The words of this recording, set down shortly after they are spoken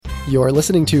You're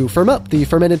listening to Firm Up, the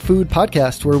fermented food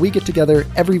podcast, where we get together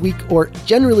every week, or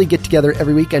generally get together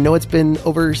every week. I know it's been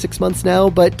over 6 months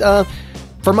now, but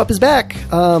Firm Up is back.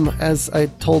 As I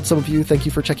told some of you, thank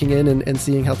you for checking in and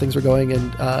seeing how things are going.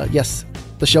 And yes,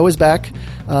 the show is back.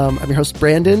 I'm your host,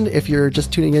 Brandon. If you're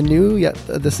just tuning in new,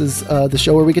 this is the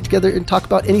show where we get together and talk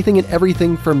about anything and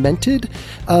everything fermented.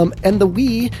 And the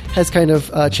we has kind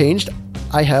of changed.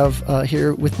 I have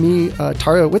here with me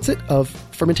Tara Whitsitt of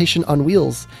Fermentation on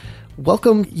Wheels.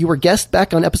 Welcome. You were guest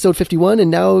back on episode 51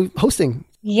 and now hosting.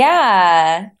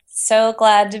 Yeah. So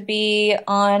glad to be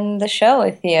on the show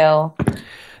with you.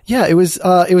 Yeah, it was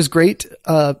great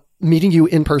meeting you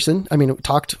in person. I mean, we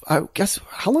talked, I guess,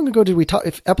 how long ago did we talk?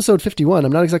 If episode 51,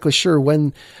 I'm not exactly sure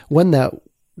when that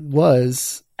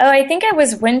was. Oh, I think it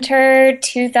was winter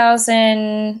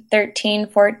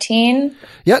 2013-14.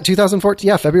 Yeah, 2014.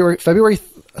 Yeah, February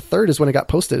 3rd is when it got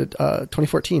posted,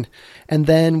 2014. And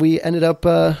then we ended up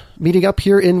meeting up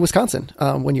here in Wisconsin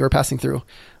when you were passing through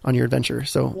on your adventure.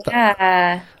 So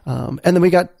yeah. And then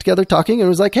we got together talking and it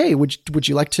was like, hey, would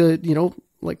you like to,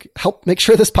 help make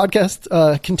sure this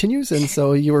podcast continues? And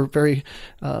so you were very,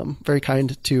 very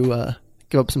kind to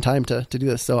give up some time to do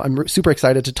this. So I'm super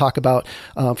excited to talk about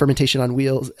fermentation on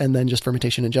wheels and then just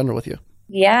fermentation in general with you.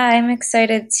 Yeah, I'm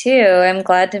excited too. I'm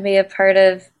glad to be a part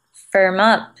of Firm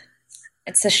Up.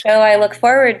 It's a show I look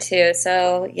forward to.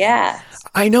 So yeah.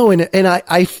 I know. And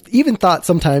I even thought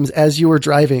sometimes as you were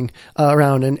driving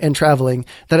around and traveling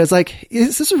that I was like,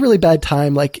 is this a really bad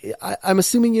time? Like, I'm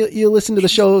assuming you listen to the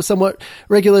show somewhat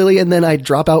regularly and then I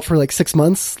drop out for like 6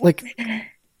 months. Like,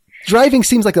 driving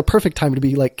seems like the perfect time to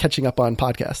be like catching up on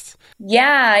podcasts.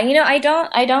 Yeah. I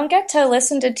don't get to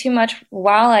listen to too much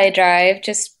while I drive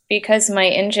just because my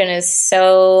engine is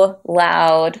so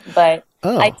loud, but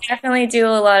I definitely do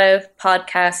a lot of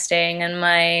podcasting and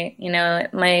my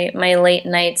late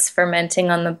nights fermenting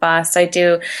on the bus. I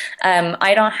do.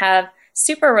 I don't have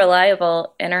super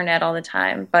reliable internet all the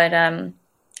time, but I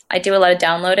do a lot of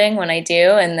downloading when I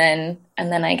do, and then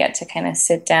I get to kind of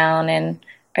sit down and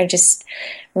I just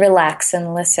relax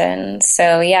and listen.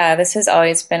 So yeah, this has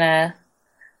always been a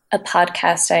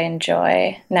podcast I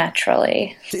enjoy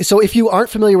naturally. So if you aren't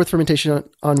familiar with Fermentation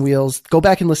on Wheels, go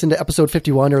back and listen to episode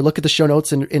 51 or look at the show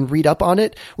notes and read up on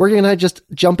it. We're going to just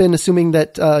jump in assuming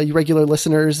that you regular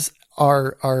listeners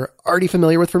are already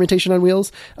familiar with Fermentation on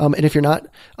Wheels. And if you're not,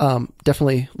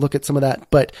 definitely look at some of that.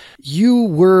 But you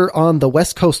were on the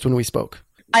West Coast when we spoke.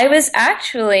 I was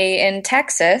actually in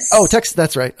Texas. Oh, Texas.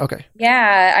 That's right. Okay.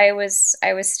 Yeah, I was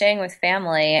staying with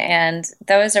family, and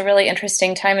that was a really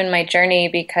interesting time in my journey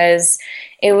because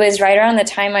it was right around the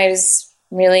time I was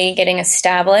really getting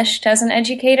established as an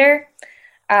educator.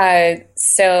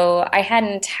 So I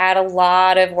hadn't had a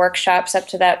lot of workshops up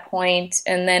to that point,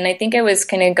 and then I think I was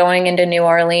kind of going into New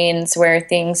Orleans where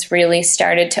things really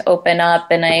started to open up,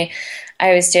 and I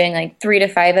was doing like 3 to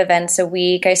 5 events a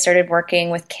week. I started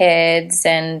working with kids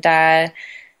and,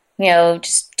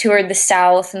 just toured the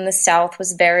South, and the South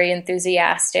was very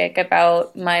enthusiastic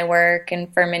about my work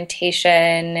and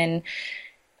fermentation,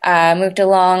 and moved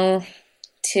along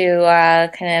to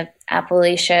kind of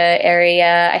Appalachia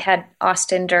area. I had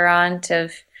Austin Durant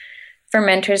of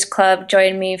Fermenters Club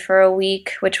join me for a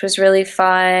week, which was really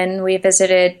fun. We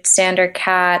visited Sander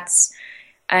Katz,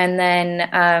 and then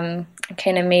I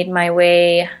kind of made my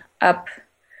way up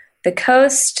the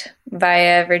coast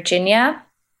via Virginia.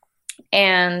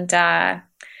 And then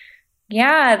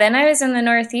I was in the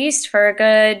Northeast for a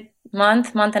good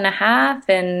month and a half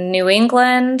in New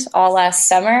England all last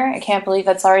summer. I can't believe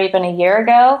that's already been a year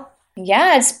ago.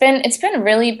 Yeah, it's been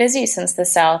really busy since the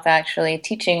South, actually,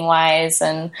 teaching wise.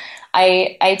 And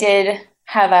I did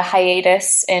have a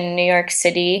hiatus in New York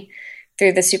City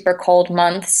through the super cold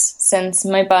months since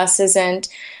my bus isn't,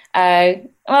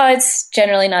 it's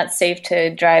generally not safe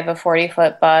to drive a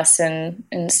 40-foot bus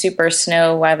in super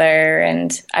snow weather.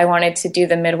 And I wanted to do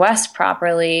the Midwest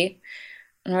properly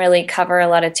and really cover a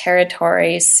lot of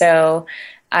territory. So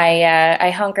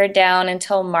I hunkered down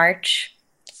until March.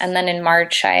 And then in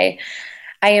March, I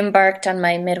embarked on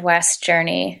my Midwest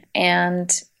journey. And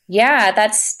yeah,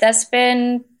 that's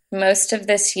been most of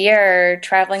this year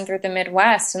traveling through the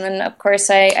Midwest. And then, of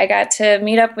course, I got to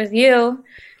meet up with you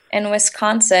in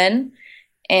Wisconsin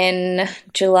in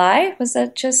July. Was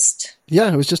that just?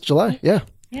 Yeah, it was just July. Yeah.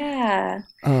 Yeah.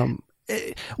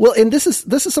 Well, and this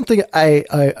is something I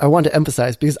want to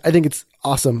emphasize because I think it's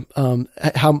awesome.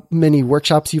 How many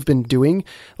workshops you've been doing.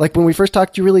 Like when we first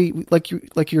talked, you really, like you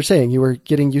were saying, you were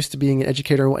getting used to being an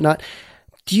educator and whatnot.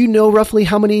 Do you know roughly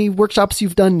how many workshops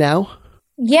you've done now?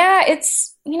 Yeah,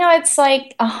 it's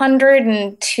like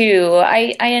 102.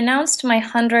 I announced my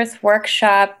 100th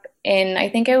workshop in, I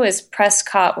think it was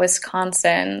Prescott,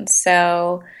 Wisconsin.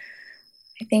 So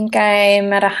I think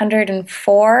I'm at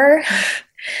 104,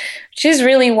 which is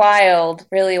really wild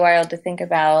to think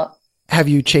about. Have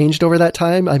you changed over that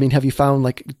time? I mean, have you found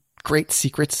like great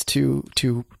secrets to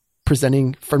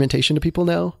presenting fermentation to people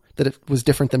now that it was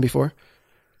different than before?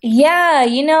 Yeah,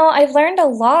 I've learned a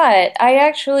lot.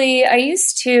 I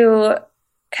used to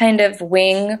kind of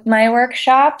wing my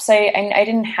workshops. I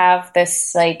didn't have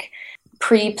this like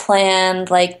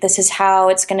pre-planned, like this is how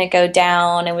it's going to go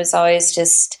down. It was always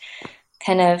just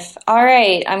kind of, all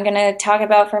right, I'm going to talk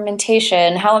about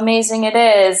fermentation, how amazing it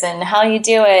is, and how you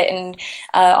do it. And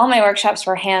all my workshops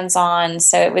were hands-on,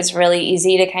 so it was really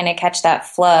easy to kind of catch that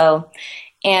flow.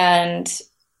 And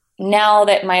now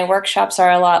that my workshops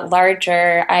are a lot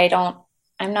larger,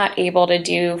 I'm not able to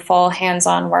do full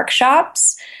hands-on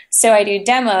workshops. So I do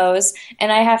demos,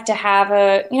 and I have to have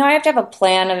a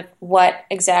plan of what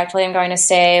exactly I'm going to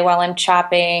say while I'm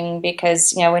chopping,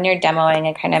 because, when you're demoing,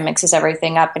 it kind of mixes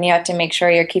everything up and you have to make sure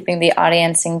you're keeping the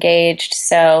audience engaged.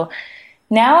 So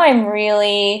now I'm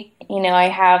really, I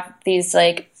have these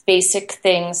like basic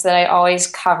things that I always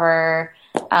cover.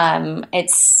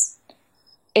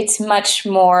 It's much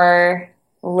more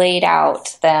laid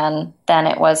out than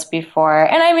it was before.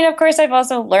 And I mean, of course, I've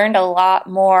also learned a lot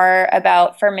more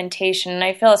about fermentation.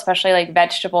 I feel especially like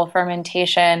vegetable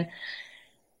fermentation,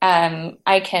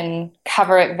 I can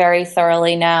cover it very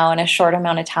thoroughly now in a short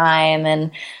amount of time.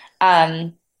 And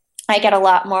I get a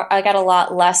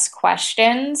lot less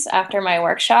questions after my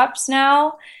workshops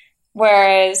now.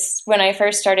 Whereas when I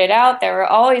first started out, there were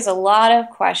always a lot of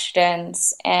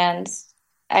questions, and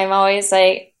I'm always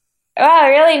like, wow,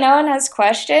 really? No one has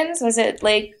questions? Was it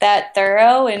like that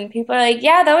thorough? And people are like,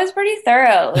 yeah, that was pretty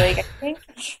thorough. Like,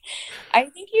 I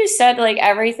think you said like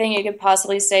everything you could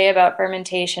possibly say about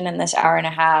fermentation in this hour and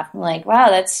a half. I'm like, wow,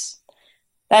 that's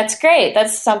great.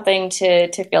 That's something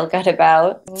to feel good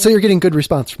about. So you're getting good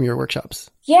response from your workshops?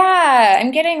 Yeah,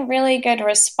 I'm getting really good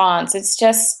response. It's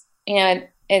just,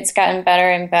 it's gotten better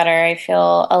and better. I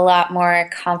feel a lot more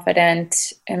confident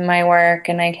in my work,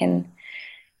 and I can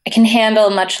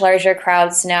handle much larger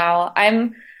crowds now.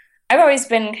 I've always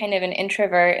been kind of an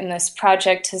introvert, and this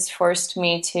project has forced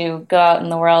me to go out in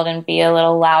the world and be a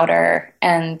little louder.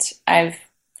 And I've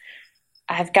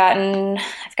gotten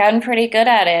pretty good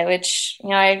at it, which,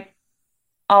 I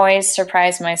always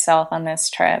surprise myself on this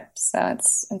trip. So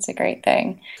it's a great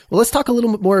thing. Well, let's talk a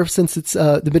little bit more, since it's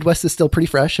the Midwest is still pretty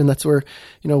fresh, and that's where,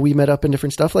 we met up and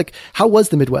different stuff. Like, how was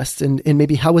the Midwest, and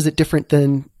maybe how was it different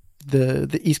than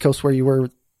the East Coast where you were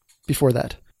before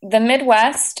that? The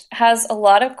Midwest has a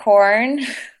lot of corn,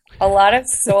 a lot of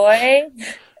soy,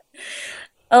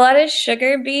 a lot of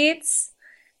sugar beets.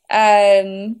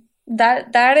 That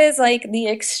is like the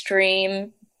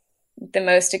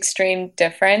most extreme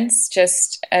difference,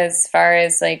 just as far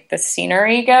as like the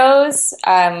scenery goes,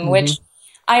 which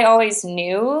I always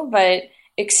knew, but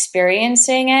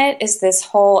experiencing it is this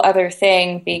whole other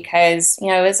thing, because,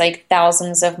 it was like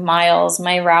thousands of miles.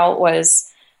 My route was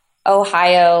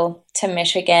Ohio to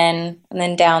Michigan, and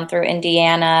then down through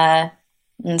Indiana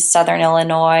and southern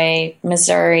Illinois,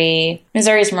 Missouri.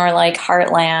 Missouri's more like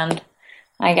heartland,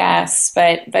 I guess,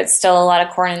 but still a lot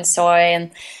of corn and soy,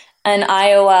 and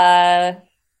Iowa,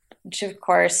 which of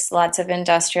course lots of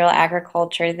industrial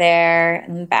agriculture there,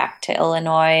 and back to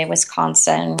Illinois,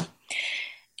 Wisconsin.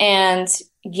 And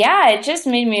yeah, it just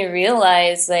made me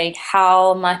realize like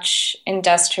how much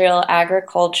industrial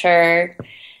agriculture,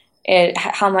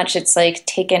 how much it's like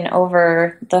taken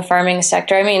over the farming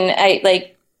sector. I mean,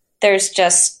 there's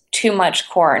just too much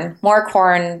corn, more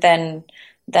corn than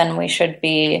we should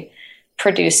be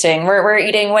producing. We're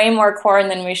eating way more corn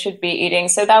than we should be eating.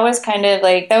 So that was kind of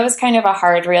a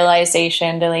hard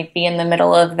realization to like be in the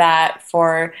middle of that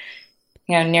for,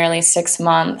 nearly 6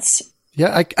 months.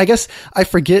 Yeah, I guess I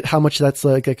forget how much that's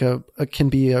like a can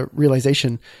be a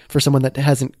realization for someone that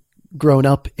hasn't grown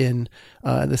up in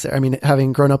this. I mean,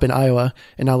 having grown up in Iowa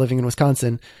and now living in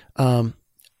Wisconsin, like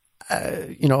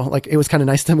it was kind of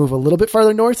nice to move a little bit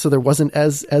farther north, so there wasn't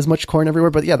as much corn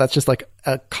everywhere. But yeah, that's just like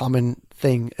a common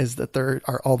thing, is that there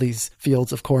are all these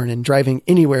fields of corn, and driving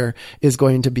anywhere is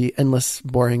going to be endless,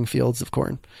 boring fields of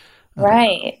corn.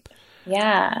 Right.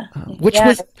 Yeah.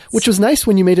 Which was nice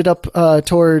when you made it up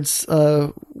towards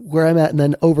where I'm at, and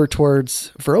then over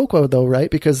towards Viroqua, though, right?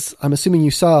 Because I'm assuming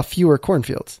you saw fewer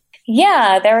cornfields.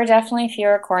 Yeah, there were definitely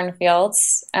fewer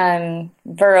cornfields.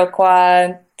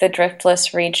 Viroqua, the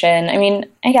Driftless region. I mean,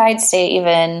 I'd say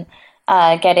even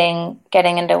getting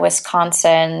into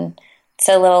Wisconsin, it's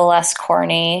a little less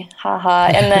corny,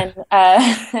 haha. And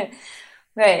then,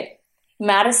 right,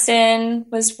 Madison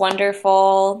was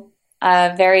wonderful.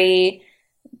 Very,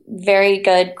 very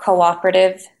good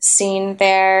cooperative scene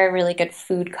there, really good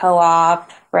food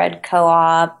co-op, bread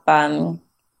co-op, and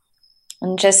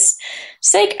just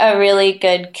like a really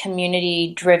good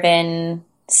community driven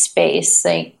space.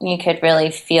 Like you could really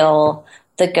feel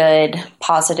the good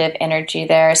positive energy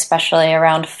there, especially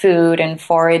around food and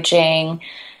foraging.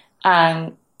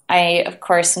 I of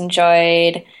course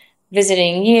enjoyed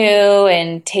visiting you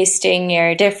and tasting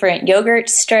your different yogurt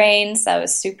strains. That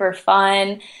was super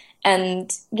fun.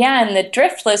 And yeah, in the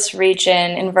Driftless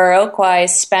region in Viroqua, I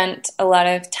spent a lot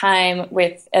of time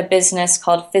with a business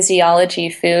called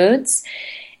Physiology Foods.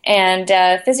 And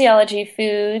Physiology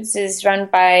Foods is run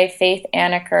by Faith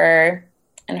Anaker,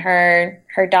 and her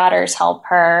daughters help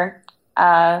her,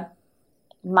 Maya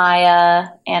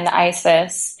and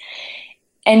Isis.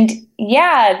 And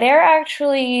yeah, they're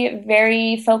actually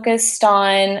very focused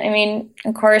on, I mean,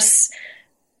 of course,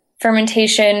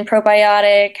 fermentation,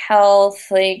 probiotic health,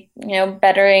 like,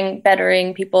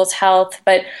 bettering people's health,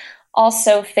 but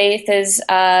also Faith is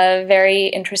very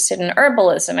interested in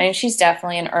herbalism. I mean, she's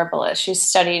definitely an herbalist. She's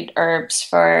studied herbs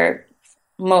for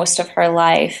most of her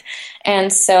life.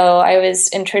 And so I was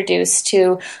introduced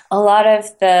to a lot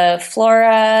of the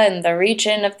flora and the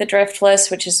region of the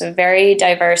Driftless, which is a very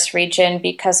diverse region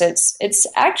because it's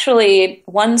actually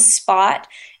one spot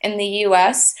in the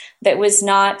U.S. that was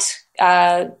not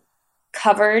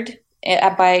covered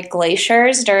by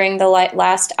glaciers during the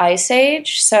last ice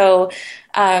age. So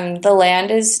the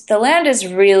land is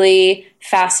really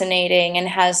fascinating and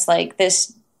has like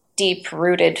this deep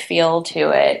rooted feel to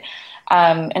it.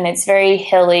 And it's very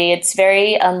hilly. It's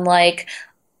very unlike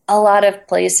a lot of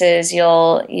places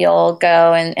you'll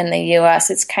go in the U.S.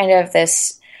 It's kind of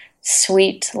this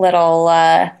sweet little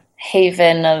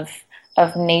haven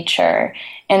of nature.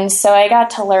 And so I got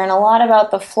to learn a lot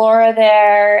about the flora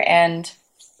there, and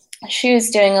she was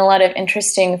doing a lot of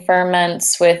interesting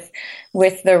ferments with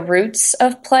the roots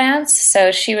of plants.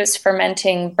 So she was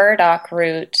fermenting burdock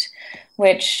root,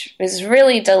 which was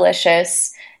really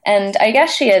delicious. And I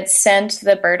guess she had sent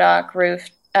the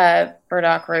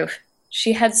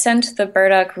She had sent the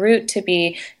burdock root to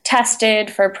be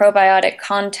tested for probiotic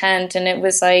content, and it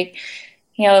was like,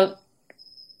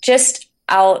 just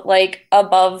out like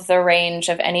above the range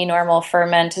of any normal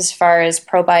ferment as far as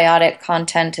probiotic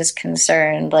content is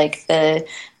concerned, like the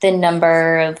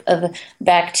number of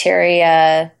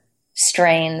bacteria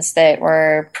strains that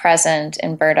were present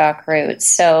in burdock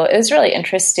roots. So it was really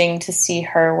interesting to see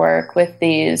her work with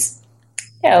these,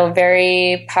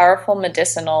 very powerful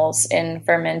medicinals in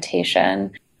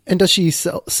fermentation. And does she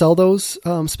sell those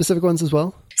specific ones as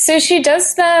well? So she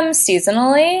does them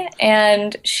seasonally,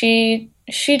 and she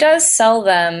does sell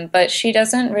them, but she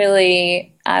doesn't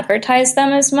really advertise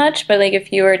them as much. But like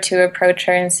if you were to approach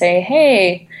her and say,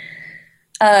 hey,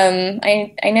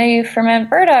 I know you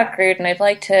ferment burdock root and I'd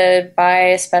like to buy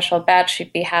a special batch,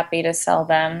 she'd be happy to sell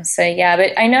them. So yeah,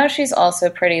 but I know she's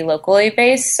also pretty locally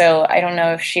based, so I don't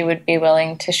know if she would be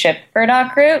willing to ship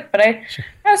burdock root, but I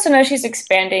also know she's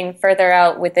expanding further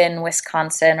out within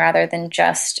Wisconsin rather than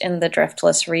just in the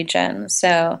Driftless region.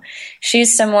 So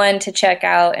she's someone to check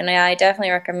out, and I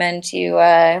definitely recommend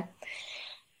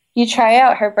you try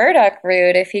out her burdock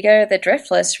root if you go to the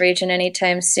Driftless region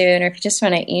anytime soon, or if you just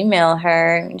want to email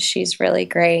her. She's really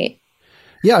great.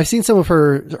 Yeah, I've seen some of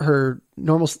her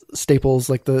normal staples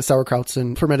like the sauerkrauts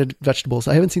and fermented vegetables.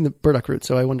 I haven't seen the burdock root,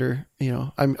 so I wonder,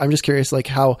 I'm just curious like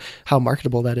how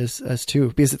marketable that is as too,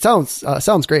 because it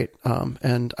sounds great.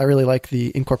 And I really like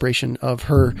the incorporation of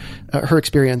her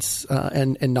experience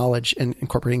and knowledge, and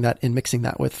incorporating that and mixing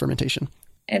that with fermentation.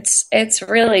 It's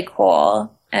really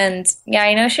cool. And yeah,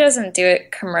 I know she doesn't do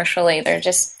it commercially.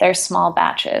 They're small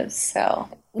batches. So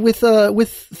with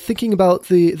thinking about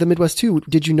the Midwest too,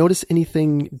 did you notice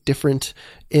anything different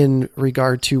in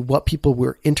regard to what people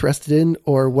were interested in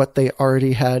or what they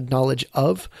already had knowledge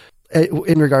of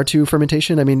in regard to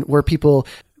fermentation? I mean, were people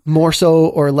more so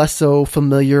or less so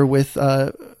familiar with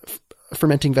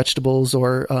fermenting vegetables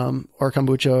or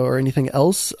kombucha or anything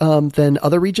else than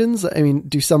other regions? I mean,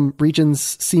 do some regions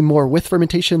seem more with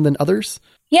fermentation than others?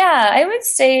 Yeah, I would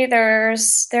say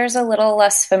there's a little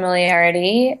less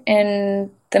familiarity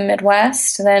in the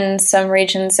Midwest than some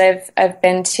regions I've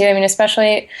been to. I mean,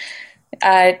 especially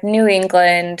New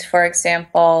England, for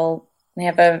example, they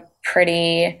have a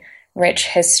pretty rich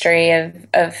history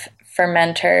of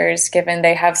fermenters, given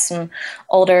they have some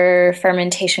older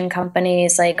fermentation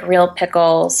companies like Real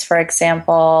Pickles, for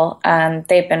example.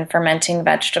 They've been fermenting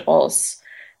vegetables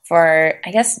for,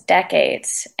 I guess,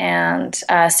 decades. And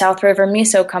South River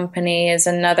Miso Company is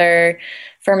another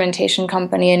fermentation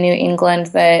company in New England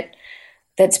that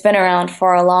that's been around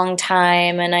for a long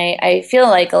time. And I feel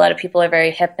like a lot of people are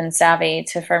very hip and savvy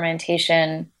to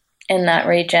fermentation in that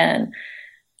region.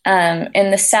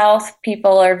 In the South,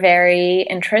 people are very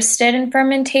interested in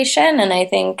fermentation, and I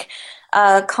think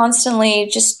constantly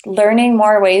just learning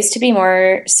more ways to be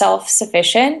more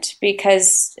self-sufficient,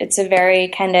 because it's a very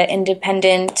kind of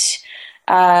independent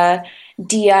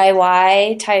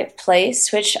DIY type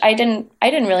place, which I didn't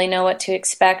really know what to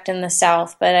expect in the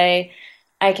South, but I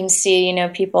can see,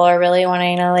 people are really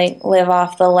wanting to like live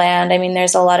off the land. I mean,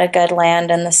 there's a lot of good land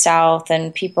in the South,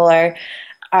 and people are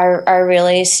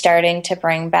really starting to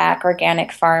bring back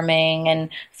organic farming and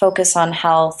focus on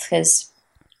health, because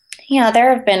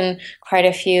there have been quite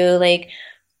a few like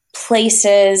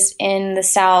places in the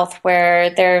South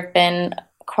where there have been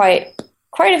quite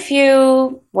a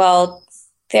few. Well,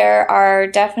 there are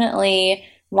definitely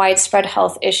widespread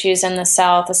health issues in the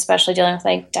South, especially dealing with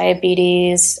like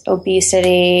diabetes,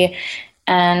 obesity,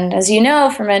 and as you know,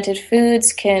 fermented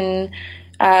foods can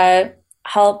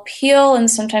help heal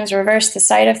and sometimes reverse the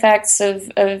side effects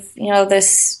of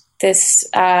this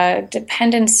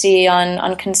dependency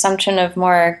on consumption of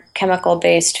more chemical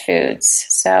based foods.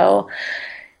 So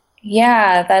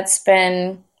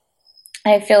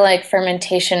I feel like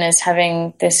fermentation is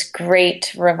having this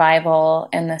great revival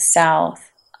in the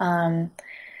South. And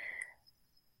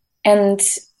in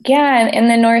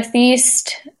the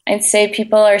Northeast, I'd say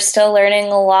people are still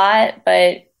learning a lot,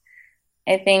 but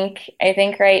I think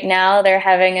right now they're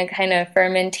having a kind of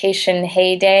fermentation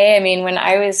heyday. I mean, when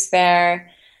I was there,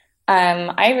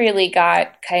 I really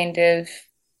got kind of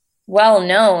well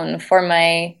known for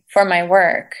my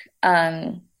work.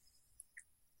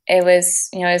 It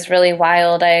was really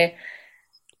wild. I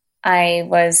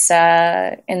was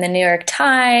in the New York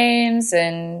Times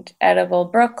and Edible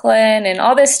Brooklyn and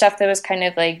all this stuff that was kind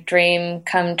of like dream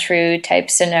come true type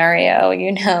scenario,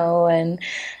 and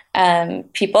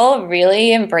people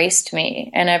really embraced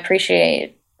me and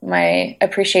appreciated my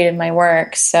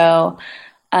work. So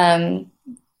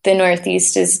the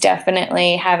Northeast is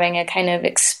definitely having a kind of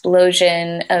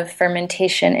explosion of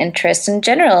fermentation interest in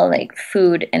general, like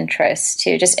food interest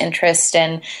too, just interest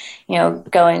in,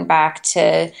 going back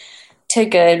to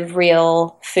good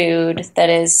real food that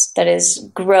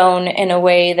is grown in a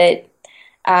way that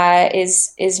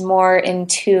is more in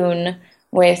tune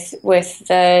with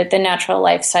the natural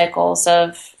life cycles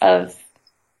of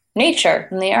nature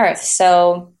and the earth.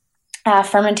 So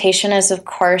fermentation is of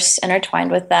course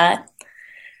intertwined with that.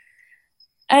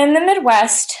 In the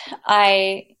Midwest,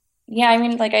 like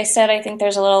I said, I think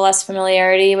there's a little less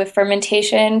familiarity with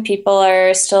fermentation. People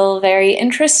are still very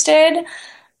interested.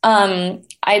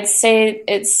 I'd say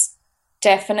it's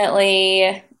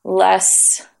definitely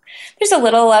there's a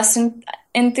little less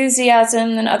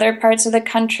enthusiasm than other parts of the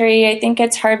country. I think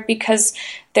it's hard because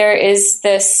there is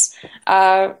this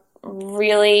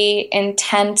really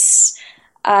intense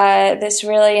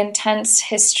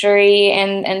history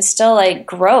and still like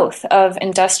growth of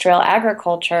industrial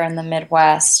agriculture in the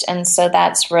Midwest. And so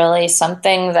that's really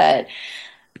something that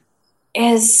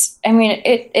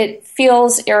it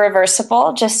feels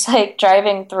irreversible, just like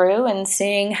driving through and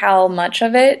seeing how much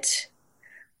of it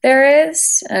there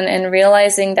is, and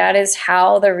realizing that is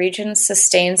how the region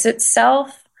sustains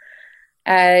itself.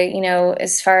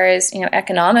 As far as,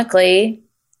 economically,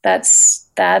 that's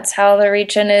how the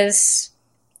region is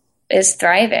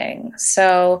thriving.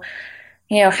 So,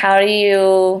 how do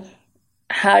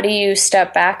you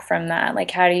step back from that?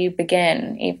 Like, how do you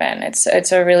begin even?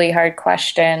 It's a really hard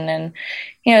question, and,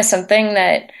 something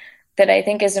that I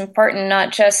think is important,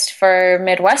 not just for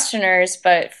Midwesterners,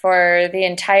 but for the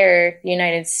entire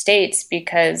United States,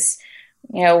 because,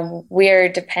 we're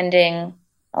depending,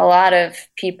 a lot of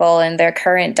people in their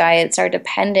current diets are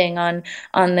depending on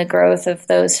the growth of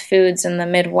those foods in the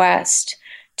Midwest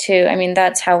too. I mean,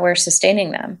 that's how we're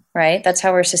sustaining them, right? That's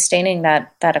how we're sustaining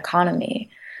that economy.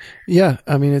 Yeah.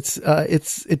 I mean,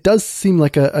 it does seem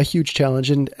like a huge challenge,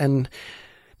 and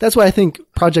that's why I think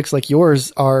projects like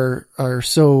yours are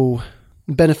so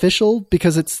beneficial,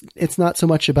 because it's not so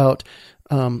much about,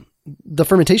 the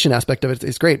fermentation aspect of it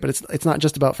is great, but it's not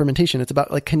just about fermentation. It's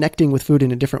about like connecting with food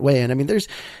in a different way. And I mean, there's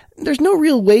no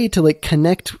real way to like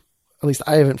connect. At least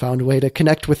I haven't found a way to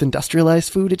connect with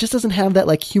industrialized food. It just doesn't have that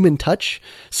like human touch.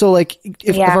 So like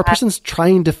if our person's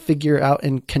trying to figure out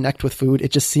and connect with food,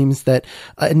 it just seems that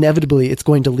inevitably it's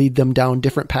going to lead them down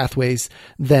different pathways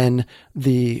than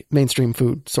the mainstream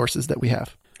food sources that we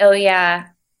have. Oh yeah,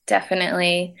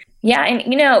 definitely. Yeah.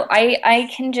 And I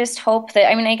can just hope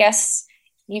that, I guess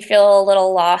you feel a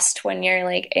little lost when you're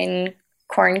like in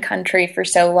corn country for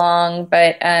so long,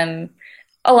 but,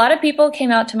 a lot of people came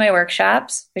out to my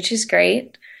workshops, which is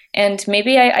great. And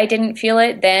maybe I didn't feel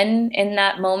it then in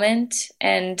that moment.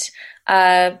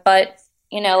 But,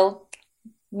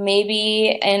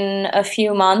 maybe in a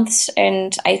few months,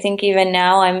 and I think even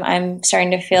now I'm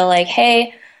starting to feel like,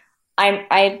 hey,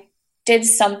 I did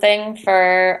something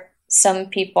for some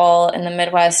people in the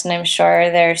Midwest, and I'm sure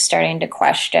they're starting to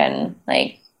question,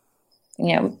 like,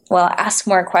 ask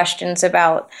more questions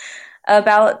about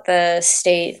the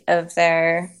state of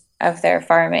their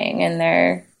farming and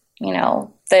their,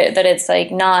 that it's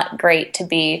like not great to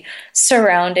be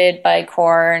surrounded by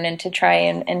corn and to try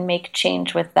and make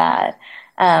change with that.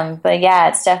 But yeah,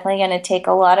 it's definitely going to take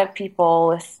a lot of people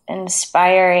with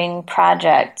inspiring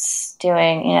projects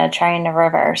trying to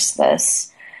reverse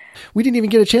this. We didn't even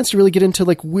get a chance to really get into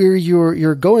like where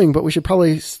you're going, but we should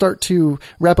probably start to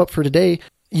wrap up for today.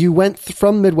 You went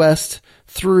from Midwest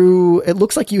through, it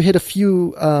looks like you hit a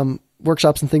few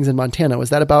workshops and things in Montana.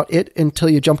 Was that about it until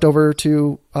you jumped over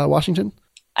to Washington?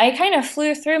 I kind of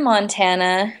flew through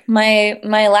Montana. My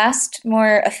last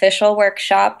more official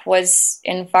workshop was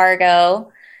in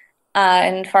Fargo,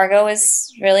 and Fargo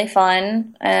was really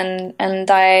fun.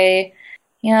 And I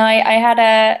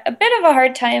had a bit of a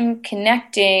hard time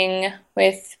connecting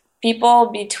with people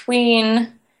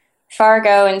between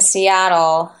Fargo and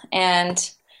Seattle,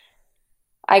 and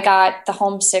I got the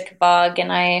homesick bug,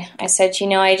 and I said,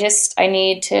 I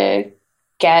need to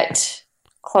get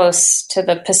close to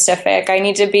the Pacific. I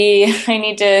need to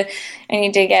get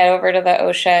over to the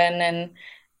ocean and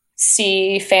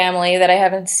see family that I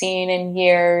haven't seen in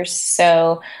years.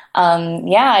 So,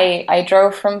 I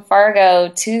drove from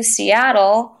Fargo to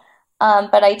Seattle,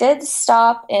 but I did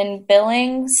stop in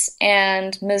Billings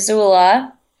and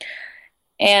Missoula,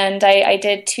 and I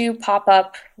did 2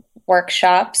 pop-up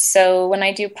workshops. So when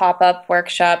I do pop-up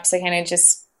workshops, I kind of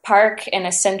just park in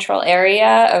a central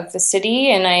area of the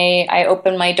city, and I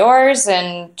open my doors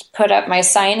and put up my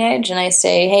signage, and I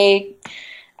say, hey,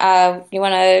 you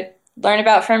want to learn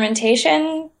about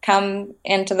fermentation? Come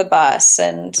into the bus.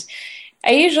 And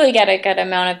I usually get a good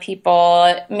amount of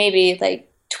people, maybe like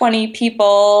 20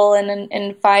 people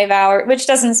in 5 hours, which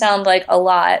doesn't sound like a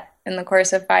lot in the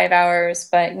course of 5 hours,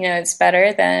 but it's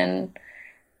better than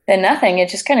nothing. It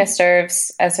just kind of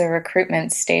serves as a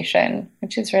recruitment station,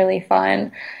 which is really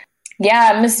fun.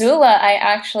 Yeah, Missoula, I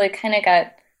actually kind of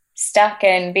got stuck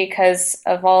in because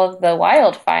of all of the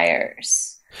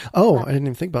wildfires. Oh, I didn't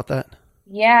even think about that.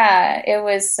 Yeah, it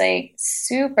was like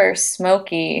super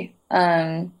smoky,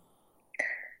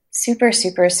 super,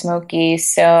 super smoky.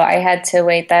 So I had to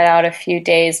wait that out a few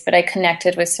days, but I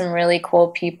connected with some really cool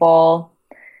people,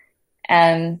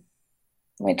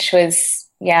 which was,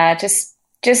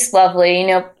 just lovely.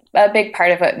 A big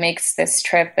part of what makes this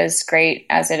trip as great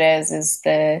as it is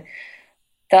the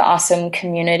awesome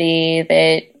community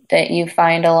that you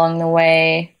find along the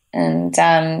way. And,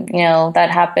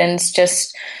 that happens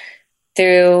just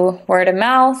through word of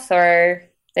mouth or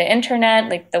the internet.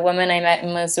 Like the woman I met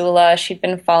in Missoula, she'd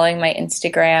been following my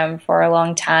Instagram for a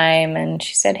long time, and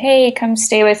she said, hey, come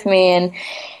stay with me. And,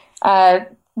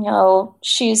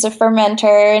 she's a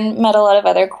fermenter, and met a lot of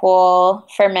other cool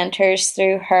fermenters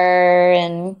through her.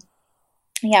 And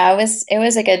yeah, it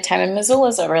was a good time. And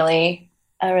Missoula's a really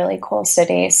cool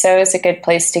city. So it was a good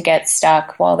place to get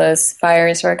stuck while those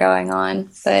fires were going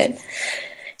on. But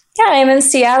yeah, I'm in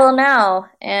Seattle now,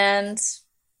 and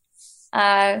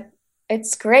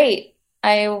it's great.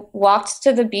 I walked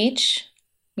to the beach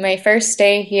my first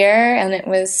day here, and it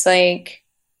was like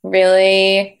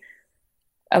really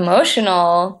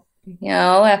emotional,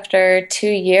 after 2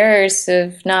 years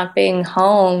of not being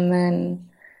home. And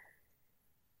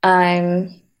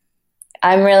I'm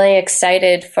really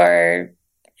excited for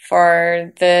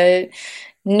the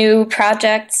new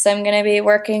projects I'm going to be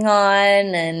working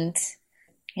on, and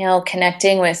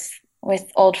connecting with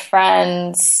old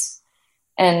friends,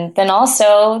 and then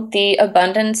also the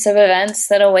abundance of events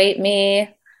that await me.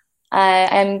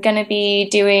 I'm going to be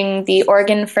doing the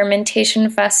Oregon Fermentation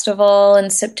Festival in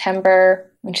September,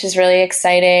 which is really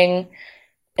exciting.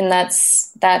 And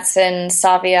that's in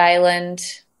Sauvie Island,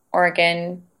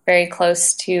 Oregon, very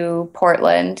close to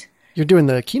Portland. You're doing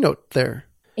the keynote there.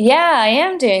 Yeah, I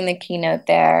am doing the keynote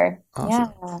there.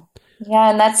 Awesome.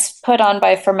 Yeah, and that's put on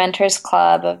by Fermenters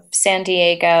Club of San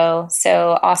Diego.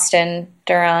 So Austin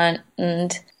Durant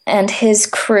and his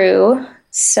crew.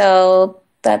 So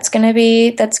that's gonna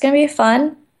be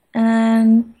fun.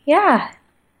 Yeah.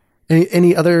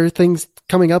 Any other things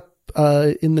coming up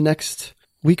in the next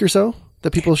week or so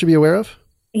that people should be aware of?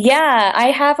 Yeah,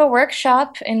 I have a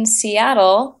workshop in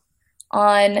Seattle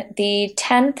on the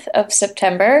 10th of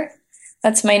September.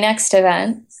 That's my next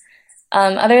event.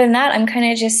 Other than that, I'm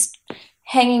kind of just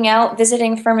hanging out,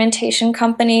 visiting fermentation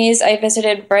companies. I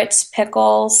visited Britt's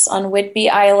Pickles on Whidbey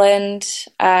Island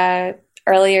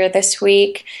earlier this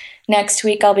week. Next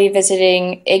week, I'll be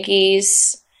visiting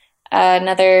Iggy's,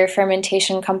 another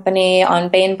fermentation company on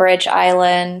Bainbridge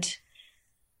Island.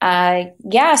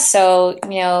 So,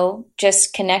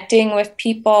 just connecting with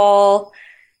people,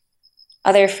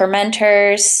 other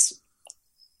fermenters.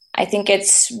 I think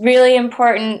it's really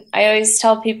important. I always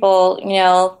tell people,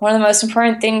 one of the most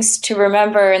important things to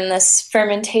remember in this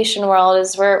fermentation world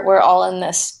is we're all in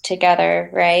this together,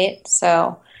 right?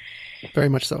 So, very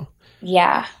much so.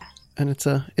 Yeah. And it's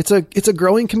a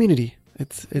growing community.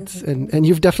 And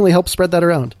you've definitely helped spread that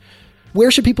around. Where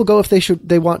should people go if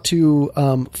they want to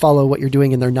follow what you're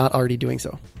doing and they're not already doing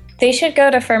so? They should go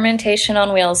to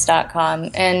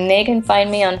fermentationonwheels.com, and they can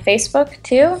find me on Facebook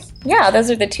too. Yeah,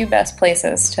 those are the two best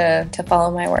places to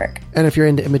follow my work. And if you're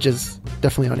into images,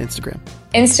 definitely on Instagram.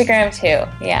 Instagram too,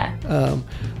 yeah.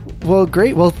 Well,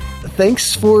 great. Well,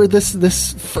 thanks for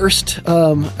this first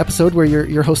episode where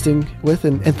you're hosting with,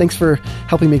 and thanks for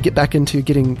helping me get back into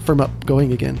getting Firm Up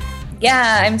going again.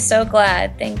 Yeah, I'm so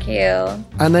glad. Thank you.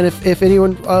 And then if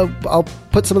anyone, I'll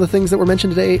put some of the things that were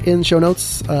mentioned today in show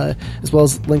notes, as well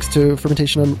as links to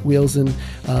Fermentation on Wheels and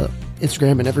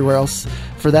Instagram and everywhere else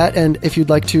for that. And if you'd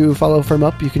like to follow Firm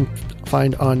Up, you can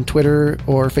find on Twitter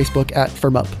or Facebook at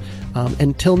Firm Up.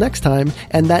 Until next time,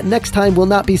 and that next time will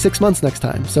not be 6 months next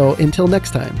time. So until next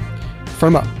time,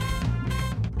 Firm Up.